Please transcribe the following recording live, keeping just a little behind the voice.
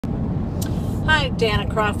Hi, Danna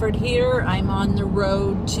Crawford here. I'm on the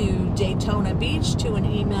road to Daytona Beach to an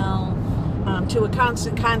email, to a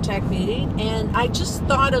constant contact meeting, and I just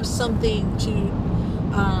thought of something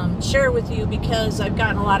to share with you because I've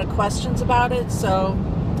gotten a lot of questions about it, so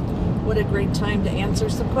what a great time to answer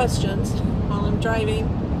some questions while I'm driving.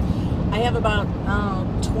 I have about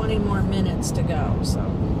 20 more minutes to go, so.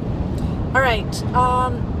 All right.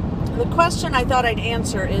 The question I thought I'd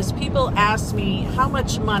answer is people ask me, how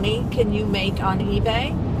much money can you make on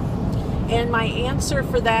eBay? And my answer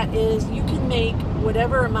for that is you can make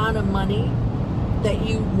whatever amount of money that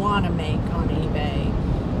you want to make on eBay.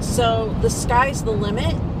 So the sky's the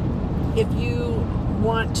limit. If you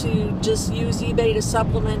want to just use eBay to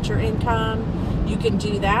supplement your income, you can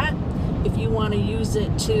do that. If you want to use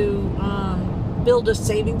it to build a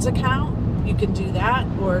savings account, you can do that,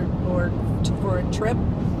 or for a trip,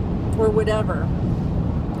 or whatever.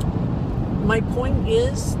 My point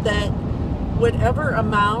is that whatever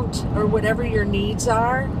amount or whatever your needs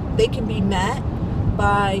are, they can be met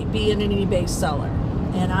by being an eBay seller.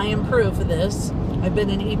 And I am proof of this. I've been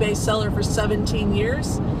an eBay seller for 17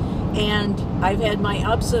 years, and I've had my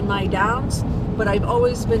ups and my downs, but I've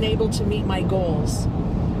always been able to meet my goals.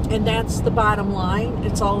 And that's the bottom line.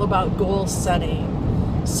 It's all about goal setting.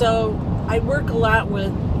 So I work a lot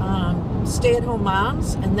with stay-at-home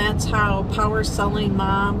moms, and that's how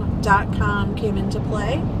powersellingmom.com came into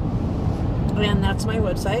play, and that's my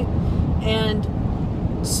website. And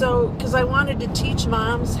so, because I wanted to teach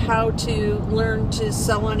moms how to learn to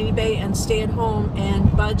sell on eBay and stay at home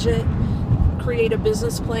and budget, create a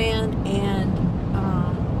business plan, and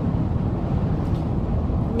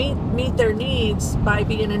meet their needs by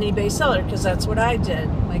being an eBay seller, because that's what I did.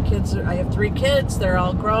 My kids, I have 3 kids, they're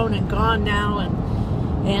all grown and gone now, and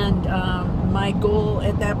my goal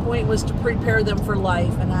at that point was to prepare them for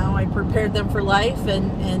life, and now I prepared them for life,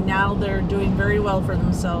 and now they're doing very well for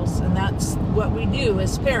themselves. And that's what we do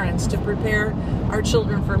as parents, to prepare our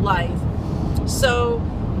children for life. So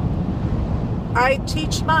I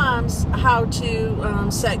teach moms how to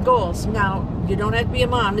set goals. Now, you don't have to be a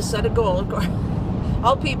mom to set a goal, of course.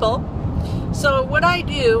 All people. So what I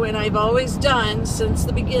do, and I've always done since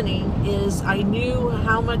the beginning, is I knew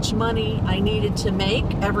how much money I needed to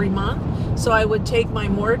make every month. So I would take my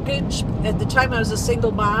mortgage. At the time I was a single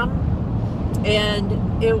mom, and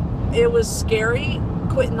it was scary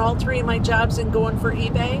quitting all 3 of my jobs and going for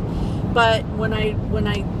eBay. But when I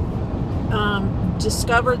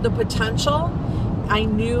discovered the potential, I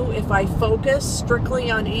knew if I focused strictly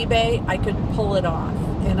on eBay, I could pull it off,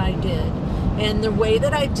 and I did. And the way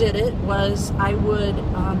that I did it was I would,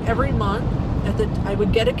 every month, I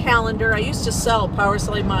would get a calendar. I used to sell Power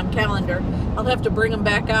Selling Mom calendar. I'll have to bring them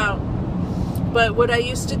back out. But what I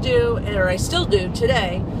used to do, or I still do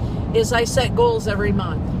today, is I set goals every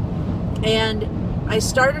month. And I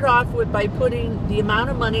started off by putting the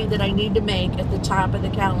amount of money that I need to make at the top of the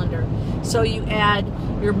calendar. So you add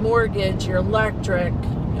your mortgage, your electric,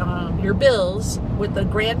 your bills with the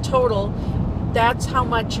grand total. That's how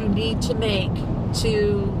much you need to make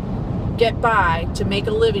to get by, to make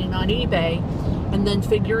a living on eBay. And then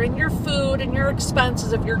figure in your food and your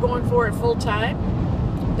expenses if you're going for it full time.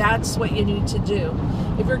 That's what you need to do.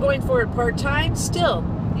 If you're going for it part-time,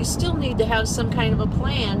 you still need to have some kind of a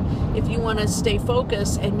plan if you want to stay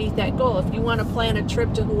focused and meet that goal. If you want to plan a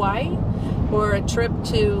trip to Hawaii, or a trip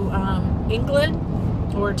to England,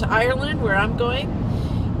 or to Ireland, where I'm going,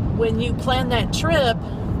 when you plan that trip,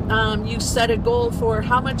 you set a goal for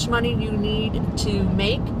how much money you need to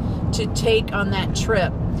make to take on that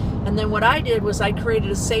trip. And then what I did was I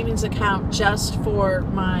created a savings account just for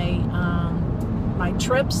my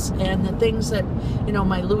trips and the things that,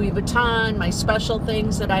 my Louis Vuitton, my special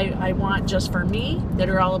things that I want just for me, that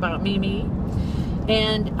are all about me.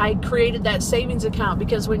 And I created that savings account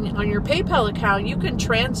because on your PayPal account, you can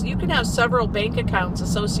have several bank accounts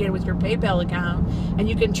associated with your PayPal account, and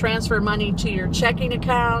you can transfer money to your checking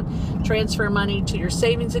account, transfer money to your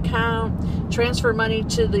savings account, transfer money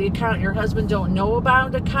to the account your husband don't know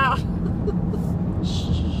about account.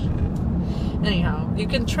 Anyhow, you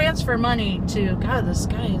can transfer money to, God, this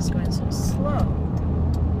guy is going so slow.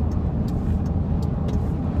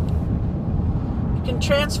 You can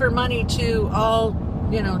transfer money to all,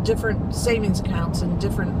 different savings accounts and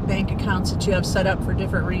different bank accounts that you have set up for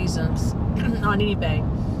different reasons on eBay.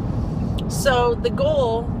 So the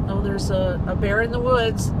goal, there's a bear in the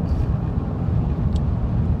woods.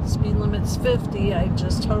 Speed limit's 50. I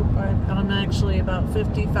just hope I'm actually about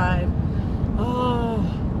 55. Oh,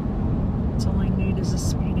 that's all I need is a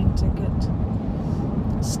speeding ticket.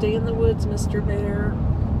 Stay in the woods, Mr. Bear.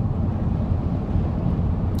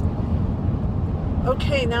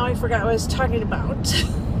 Okay, now I forgot what I was talking about.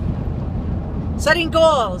 Setting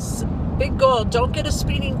goals. Big goal. Don't get a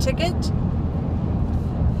speeding ticket.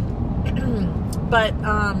 But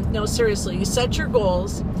no, seriously, you set your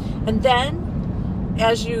goals, and then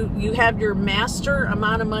as you have your master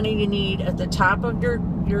amount of money you need at the top of your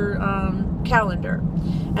calendar,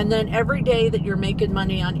 and then every day that you're making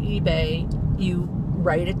money on eBay, you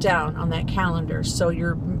write it down on that calendar. So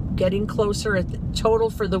you're getting closer at the total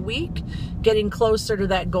for the week, getting closer to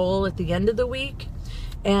that goal at the end of the week,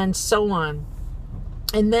 and so on.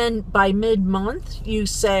 And then by mid-month, you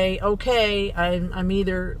say, okay, I'm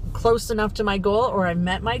either close enough to my goal, or I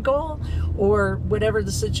met my goal, or whatever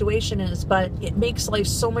the situation is. But it makes life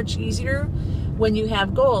so much easier when you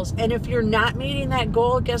have goals. And if you're not meeting that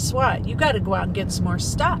goal, guess what? You got to go out and get some more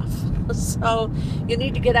stuff. So you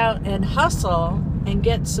need to get out and hustle and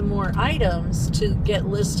get some more items to get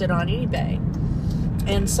listed on eBay.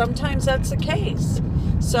 And sometimes that's the case.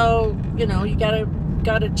 So, you know, you got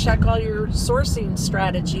to check all your sourcing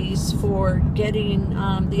strategies for getting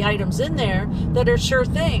the items in there that are sure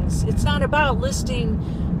things. It's not about listing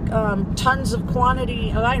tons of quantity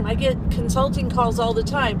of items. I get consulting calls all the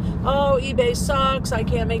time. Oh, eBay sucks. I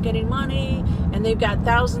can't make any money. And they've got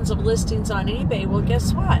thousands of listings on eBay. Well,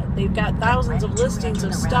 guess what? They've got thousands of listings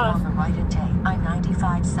of stuff. On the right at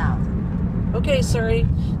I-95 South. Okay, sorry.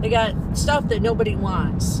 They got stuff that nobody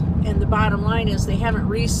wants. And the bottom line is they haven't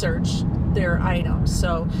researched their items.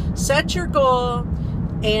 So set your goal,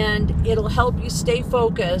 and it'll help you stay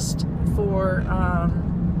focused for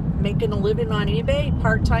making a living on eBay,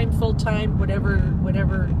 part-time, full-time,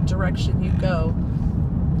 whatever direction you go,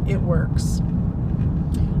 it works.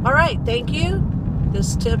 All right, thank you.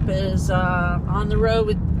 This tip is on the road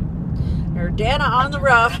with, or Danna on the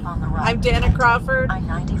road. I'm Danna Crawford.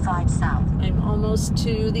 I-95 South. I'm almost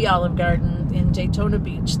to the Olive Garden in Daytona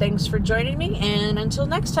Beach. Thanks for joining me, and until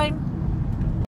next time.